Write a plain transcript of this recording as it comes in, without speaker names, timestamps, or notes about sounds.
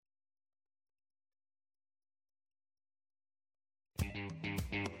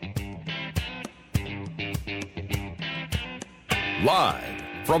Live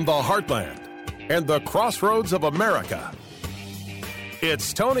from the heartland and the crossroads of America,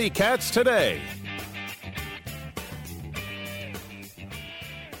 it's Tony Katz Today.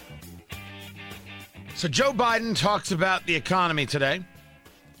 So Joe Biden talks about the economy today.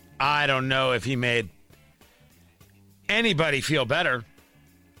 I don't know if he made anybody feel better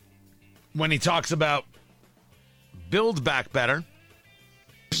when he talks about Build Back Better.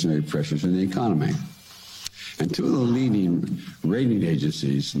 Pressures in the economy. And two of the leading rating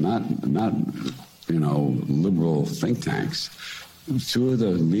agencies, not liberal think tanks, two of the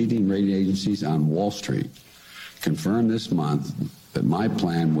leading rating agencies on Wall Street confirmed this month that my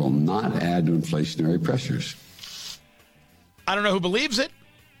plan will not add to inflationary pressures. I don't know who believes it.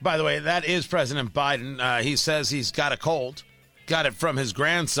 By the way, that is President Biden. He says he's got a cold, got it from his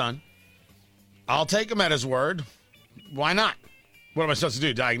grandson. I'll take him at his word. Why not? What am I supposed to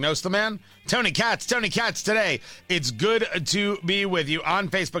do? Diagnose the man? Tony Katz Today. It's good to be with you on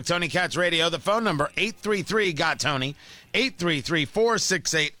Facebook, Tony Katz Radio. The phone number, 833-GOT-TONY,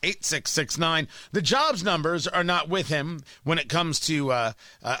 833-468-8669. The jobs numbers are not with him when it comes to a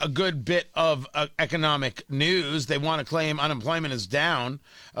good bit of economic news. They want to claim unemployment is down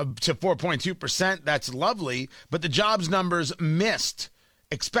to 4.2%. That's lovely, but the jobs numbers missed.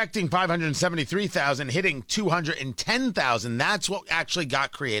 Expecting 573,000, hitting 210,000. That's what actually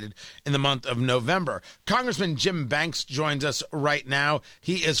got created in the month of November. Congressman Jim Banks joins us right now.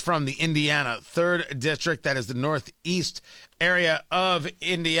 He is from the Indiana 3rd District. That is the northeast area of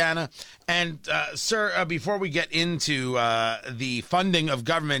Indiana. And, sir, before we get into the funding of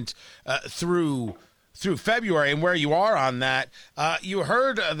government through February and where you are on that, you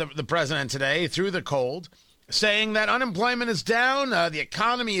heard the president today through the cold saying that unemployment is down, the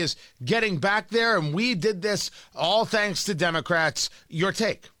economy is getting back there, and we did this all thanks to Democrats. Your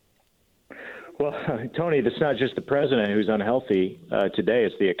take? Well, Tony, it's not just the president who's unhealthy today.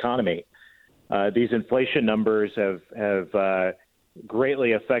 It's the economy. These inflation numbers have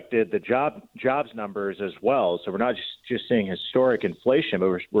greatly affected the jobs numbers as well. So we're not just seeing historic inflation, but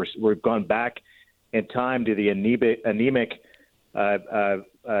we've gone back in time to the anemic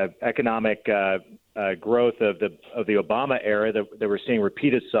economic growth of the Obama era that we're seeing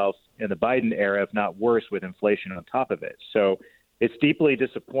repeat itself in the Biden era, if not worse, with inflation on top of it. So it's deeply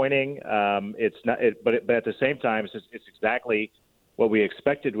disappointing. But at the same time, it's exactly what we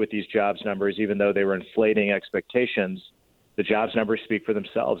expected with these jobs numbers, even though they were inflating expectations. The jobs numbers speak for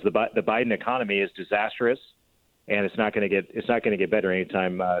themselves. The Biden economy is disastrous, and it's not going to get better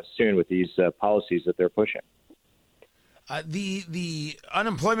anytime soon with these policies that they're pushing. The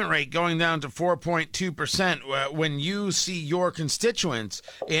unemployment rate going down to 4.2%. When you see your constituents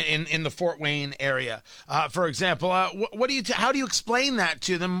in the Fort Wayne area, for example, how do you explain that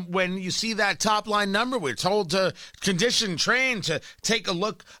to them when you see that top line number? We're told to train to take a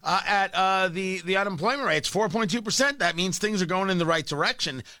look at the unemployment rate. It's 4.2%. That means things are going in the right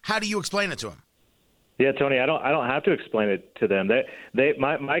direction. How do you explain it to them? Yeah, Tony, I don't have to explain it to them.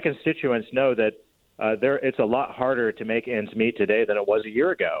 My constituents know that. It's a lot harder to make ends meet today than it was a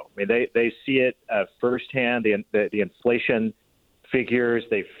year ago. I mean, they see it firsthand, the inflation figures.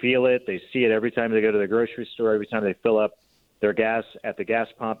 They feel it. They see it every time they go to the grocery store, every time they fill up their gas at the gas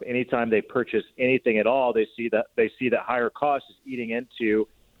pump. Anytime they purchase anything at all, they see that higher cost is eating into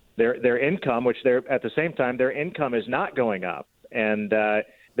their income, which at the same time, their income is not going up. And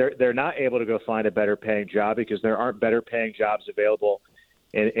they're not able to go find a better paying job because there aren't better paying jobs available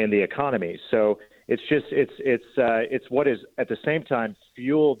in the economy. So it's what is at the same time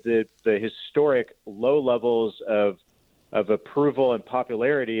fueled the historic low levels of approval and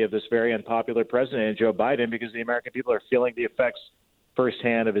popularity of this very unpopular president, Joe Biden, because the American people are feeling the effects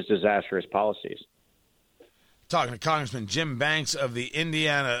firsthand of his disastrous policies. Talking to Congressman Jim Banks of the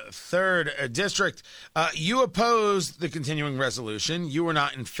Indiana 3rd District. You opposed the continuing resolution. You were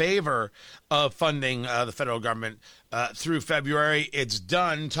not in favor of funding the federal government through February. It's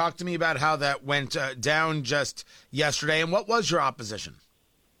done. Talk to me about how that went down just yesterday, and what was your opposition?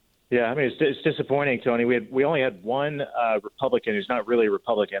 Yeah, I mean, it's disappointing, Tony. We only had one Republican who's not really a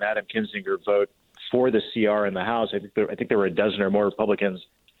Republican, Adam Kinzinger, vote for the CR in the House. I think there were a dozen or more Republicans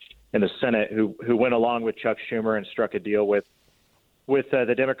in the Senate who went along with Chuck Schumer and struck a deal with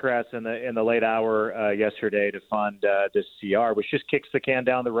the Democrats in the late hour yesterday to fund this CR, which just kicks the can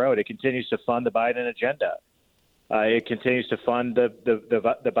down the road. It continues to fund the Biden agenda. It continues to fund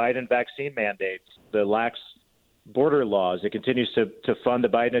the Biden vaccine mandates, the lax border laws. It continues to fund the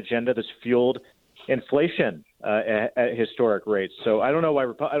Biden agenda that's fueled inflation at historic rates. So I don't know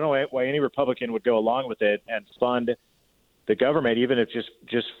why any Republican would go along with it and fund the government, even if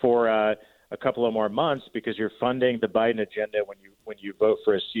just for a couple of more months because you're funding the Biden agenda when you vote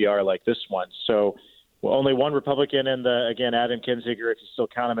for a CR like this one. So only one Republican in again, Adam Kinzinger, if you still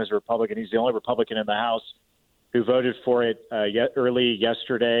count him as a Republican, he's the only Republican in the House who voted for it early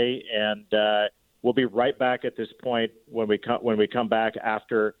yesterday, and we'll be right back at this point when we come back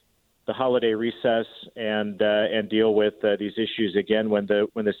after the holiday recess and deal with these issues again when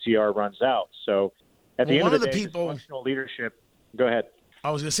the CR runs out. So at the end of the day, functional leadership. Go ahead. I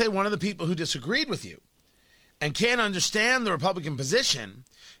was going to say one of the people who disagreed with you and can't understand the Republican position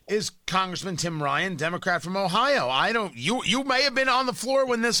is Congressman Tim Ryan, Democrat from Ohio. You may have been on the floor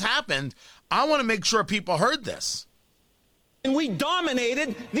when this happened. I want to make sure people heard this. And we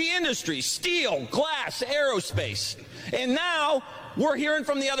dominated the industry, steel, glass, aerospace. And now we're hearing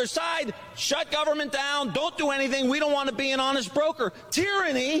from the other side, shut government down, don't do anything, we don't want to be an honest broker.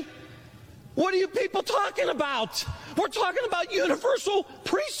 Tyranny? What are you people talking about? We're talking about universal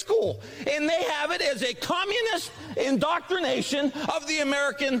preschool, and they have it as a communist indoctrination of the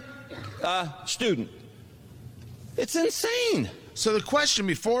American student. It's insane. So the question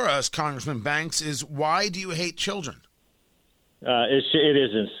before us, Congressman Banks, is why do you hate children? It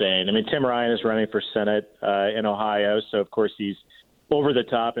is insane. I mean, Tim Ryan is running for Senate in Ohio, so of course he's over the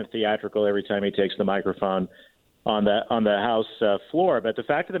top and theatrical every time he takes the microphone on the House floor. But the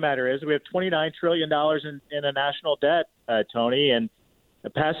fact of the matter is we have $29 trillion in a national debt, Tony, and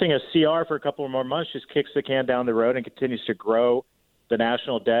passing a CR for a couple more months just kicks the can down the road and continues to grow the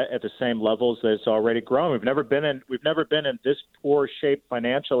national debt at the same levels that it's already grown. We've never been in this poor shape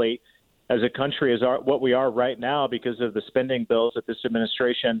financially as a country as what we are right now because of the spending bills that this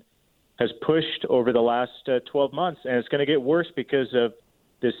administration has pushed over the last 12 months. And it's going to get worse because of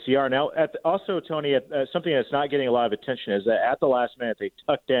this CR. Now, also, Tony, something that's not getting a lot of attention is that at the last minute, they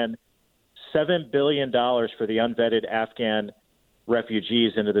tucked in $7 billion for the unvetted Afghan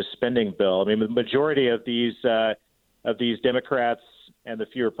refugees into the spending bill. I mean, the majority of these Democrats and the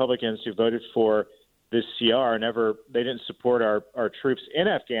few Republicans who voted for this CR they didn't support our troops in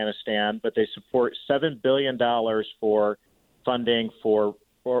Afghanistan, but they support $7 billion for funding for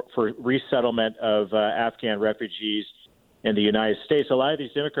resettlement of Afghan refugees in the United States. A lot of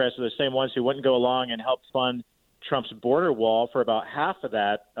these Democrats are the same ones who wouldn't go along and help fund Trump's border wall for about half of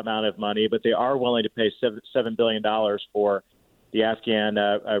that amount of money, but they are willing to pay $7 billion for the Afghan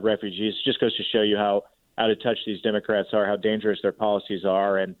refugees. It just goes to show you how out of touch these Democrats are, how dangerous their policies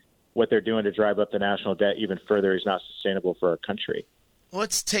are, and what they're doing to drive up the national debt even further is not sustainable for our country.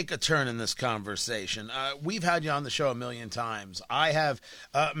 Let's take a turn in this conversation. We've had you on the show a million times. I have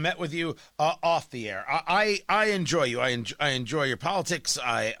met with you off the air. I enjoy you. I enjoy your politics.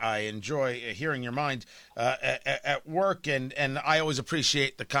 I enjoy hearing your mind at work, and I always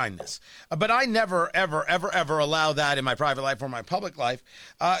appreciate the kindness. But I never, ever, ever, ever allow that in my private life or my public life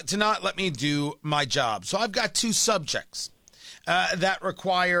to not let me do my job. So I've got two subjects that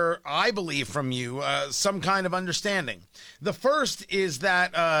require, I believe, from you some kind of understanding. The first is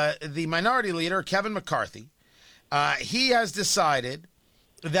that the minority leader, Kevin McCarthy, he has decided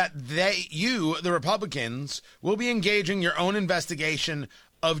that the Republicans, will be engaging your own investigation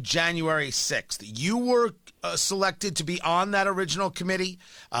of January 6th. You were selected to be on that original committee.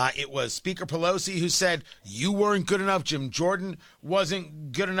 It was Speaker Pelosi who said you weren't good enough. Jim Jordan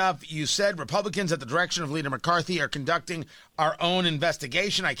wasn't good enough. You said Republicans at the direction of Leader McCarthy are conducting our own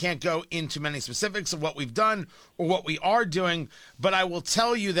investigation. I can't go into many specifics of what we've done or what we are doing, but I will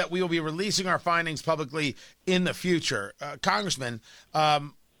tell you that we will be releasing our findings publicly in the future. Congressman,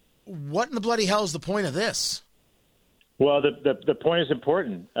 what in the bloody hell is the point of this? Well, the point is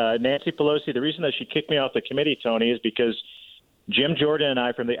important. Nancy Pelosi, the reason that she kicked me off the committee, Tony, is because Jim Jordan and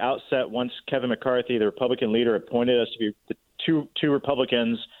I, from the outset, once Kevin McCarthy, the Republican leader, appointed us to be the two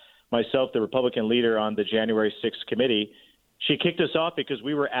Republicans, myself, the Republican leader on the January 6th committee, she kicked us off because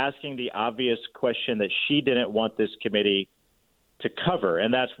we were asking the obvious question that she didn't want this committee to cover,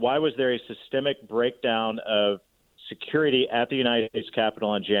 and that's why was there a systemic breakdown of security at the United States Capitol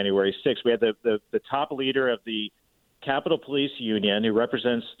on January 6th? We had the top leader of the Capitol Police Union, who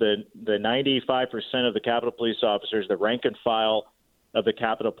represents the 95% of the Capitol Police officers, the rank and file of the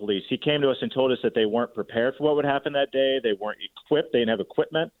Capitol Police. He came to us and told us that they weren't prepared for what would happen that day. They weren't equipped. They didn't have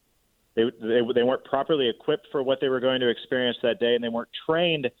equipment. They weren't properly equipped for what they were going to experience that day, and they weren't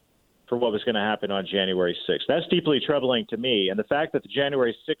trained for what was going to happen on January 6th. That's deeply troubling to me. And the fact that the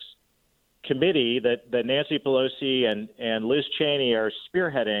January 6th committee that Nancy Pelosi and Liz Cheney are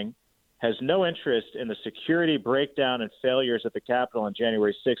spearheading has no interest in the security breakdown and failures at the Capitol on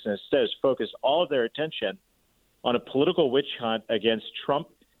January 6th, and instead has focused all of their attention on a political witch hunt against Trump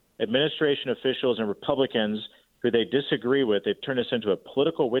administration officials and Republicans who they disagree with. They've turned this into a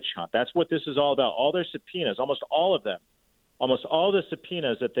political witch hunt. That's what this is all about. All their subpoenas, almost all of them, almost all the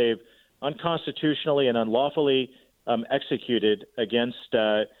subpoenas that they've unconstitutionally and unlawfully executed against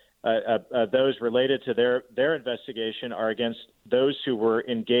those related to their investigation are against those who were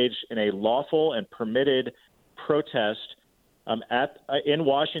engaged in a lawful and permitted protest in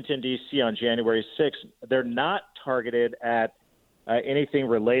Washington, D.C. on January 6th. They're not targeted at anything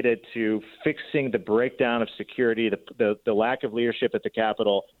related to fixing the breakdown of security, the lack of leadership at the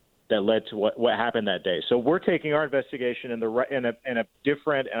Capitol that led to what happened that day. So we're taking our investigation in a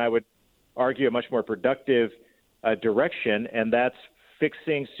different, and I would argue a much more productive direction, and that's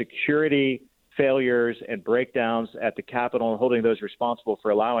fixing security failures and breakdowns at the Capitol and holding those responsible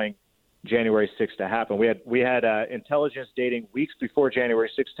for allowing January 6th to happen. We had intelligence dating weeks before January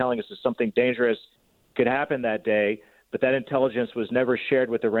 6th telling us that something dangerous could happen that day, but that intelligence was never shared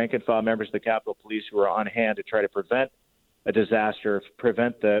with the rank and file members of the Capitol Police who were on hand to try to prevent a disaster,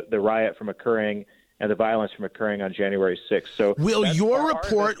 prevent the riot from occurring and the violence from occurring on January 6th. So will your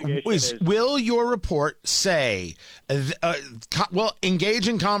report say, engage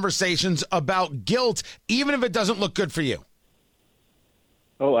in conversations about guilt, even if it doesn't look good for you?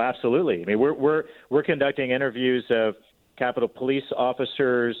 Oh, absolutely. I mean, we're conducting interviews of Capitol Police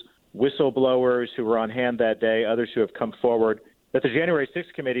officers, whistleblowers who were on hand that day, others who have come forward. But the January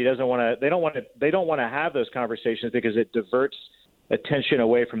 6th committee doesn't want to. They don't want to have those conversations because it diverts attention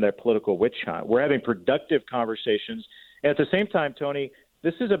away from their political witch hunt. We're having productive conversations, and at the same time, Tony,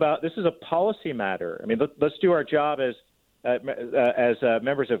 this is a policy matter. I mean, let's do our job as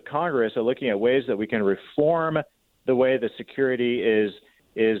members of Congress are looking at ways that we can reform the way the security is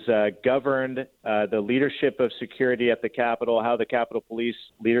governed, the leadership of security at the Capitol, how the Capitol Police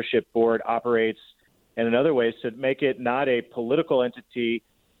Leadership Board operates, and in other ways to make it not a political entity,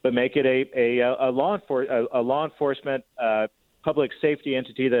 but make it a law enforcement public safety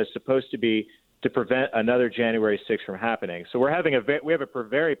entity that is supposed to prevent another January 6th from happening. So we have a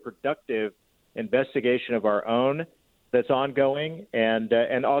very productive investigation of our own that's ongoing, and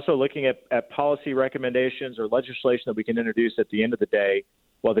also looking at policy recommendations or legislation that we can introduce at the end of the day,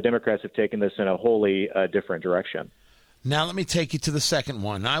 while the Democrats have taken this in a wholly different direction. Now let me take you to the second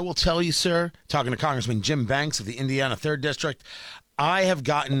one. I will tell you, sir, talking to Congressman Jim Banks of the Indiana 3rd District, I have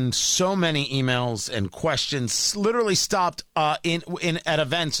gotten so many emails and questions, literally stopped at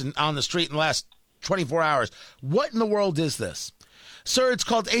events and on the street in the last 24 hours. What in the world is this? Sir, it's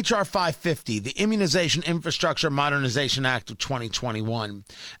called H.R. 550, the Immunization Infrastructure Modernization Act of 2021.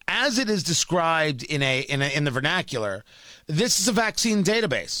 As it is described in the vernacular, this is a vaccine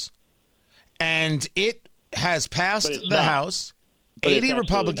database, and it has passed the House. 80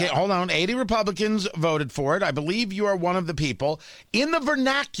 Republicans voted for it. I believe you are one of the people. In the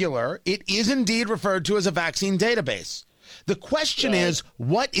vernacular, it is indeed referred to as a vaccine database. The question is,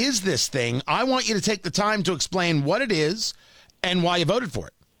 what is this thing? I want you to take the time to explain what it is and why you voted for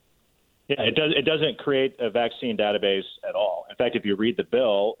it. Yeah, it doesn't create a vaccine database at all. In fact, if you read the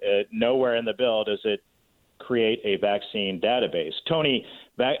bill, nowhere in the bill does it create a vaccine database. Tony,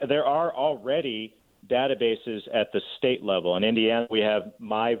 there are already databases at the state level. In Indiana, we have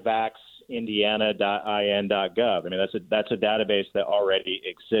myvaxindiana.in.gov. I mean, that's a database that already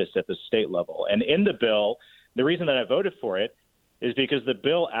exists at the state level. And in the bill, the reason that I voted for it is because the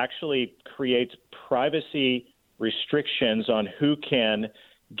bill actually creates privacy restrictions on who can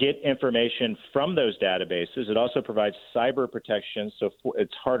get information from those databases. It also provides cyber protection, so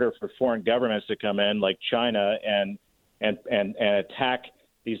it's harder for foreign governments to come in, like China, and attack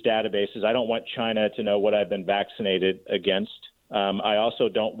these databases. I don't want China to know what I've been vaccinated against. I also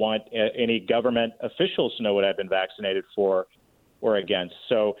don't want any government officials to know what I've been vaccinated for or against.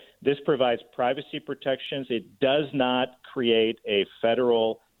 So this provides privacy protections. It does not create a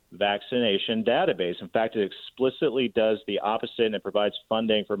federal vaccination database. In fact, it explicitly does the opposite, and it provides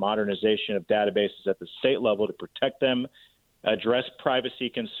funding for modernization of databases at the state level to protect them, address privacy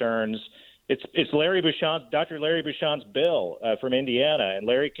concerns. It's Dr. Larry Bucshon's bill from Indiana, and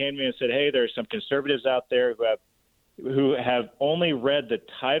Larry came to me and said, "Hey, there's some conservatives out there who have only read the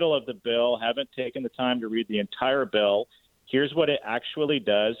title of the bill, haven't taken the time to read the entire bill. Here's what it actually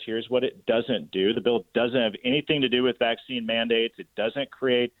does. Here's what it doesn't do. The bill doesn't have anything to do with vaccine mandates. It doesn't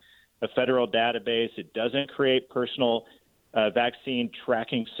create a federal database. It doesn't create personal vaccine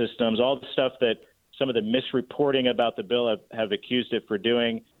tracking systems, all the stuff that some of the misreporting about the bill have accused it for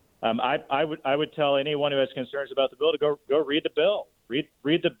doing." I would tell anyone who has concerns about the bill to go read the bill.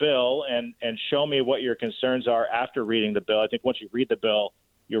 Read the bill and show me what your concerns are after reading the bill. I think once you read the bill,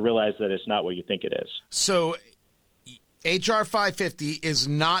 you'll realize that it's not what you think it is. So H.R. 550 is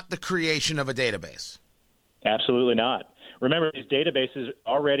not the creation of a database. Absolutely not. Remember, these databases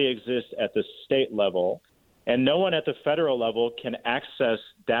already exist at the state level, and no one at the federal level can access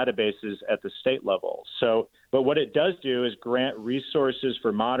databases at the state level. But what it does do is grant resources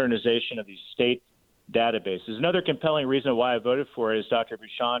for modernization of these state databases. Another compelling reason why I voted for it, as Dr.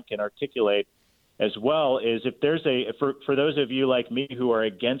 Bhushan can articulate as well, is if there's for those of you like me who are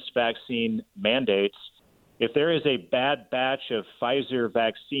against vaccine mandates, if there is a bad batch of Pfizer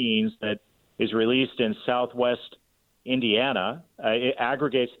vaccines that is released in Southwest Indiana, it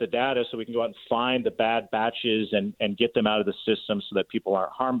aggregates the data so we can go out and find the bad batches and get them out of the system so that people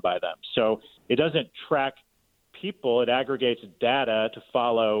aren't harmed by them. So it doesn't track people. It aggregates data to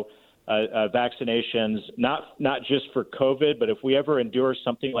follow vaccinations, not just for COVID, but if we ever endure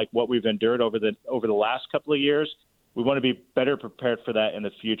something like what we've endured over the last couple of years, we want to be better prepared for that in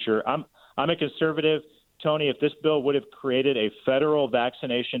the future. I'm a conservative. Tony, if this bill would have created a federal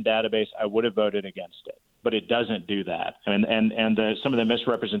vaccination database, I would have voted against it. But it doesn't do that. And some of the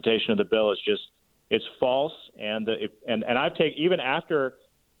misrepresentation of the bill is just, it's false. And I've taken, even after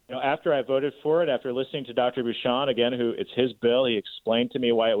I voted for it, after listening to Dr. Bhushan, again, who it's his bill, he explained to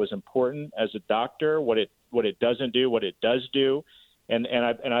me why it was important as a doctor, what it doesn't do, what it does do. And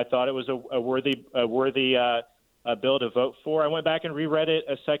I thought it was a worthy bill to vote for. I went back and reread it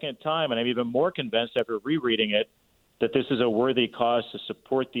a second time, and I'm even more convinced after rereading it that this is a worthy cause to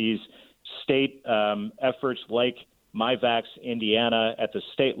support these state efforts like MyVax Indiana at the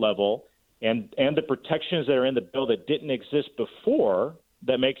state level, and the protections that are in the bill that didn't exist before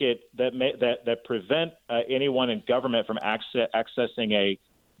that prevent anyone in government from accessing a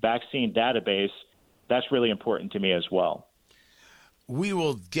vaccine database. That's really important to me as well. We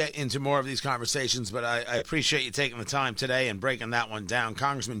will get into more of these conversations, but I appreciate you taking the time today and breaking that one down.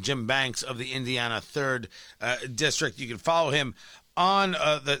 Congressman Jim Banks of the Indiana 3rd District. You can follow him on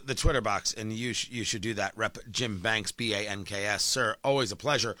the Twitter box, and you should do that. Rep. Jim Banks, Banks. Sir, always a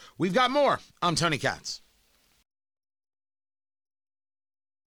pleasure. We've got more. I'm Tony Katz.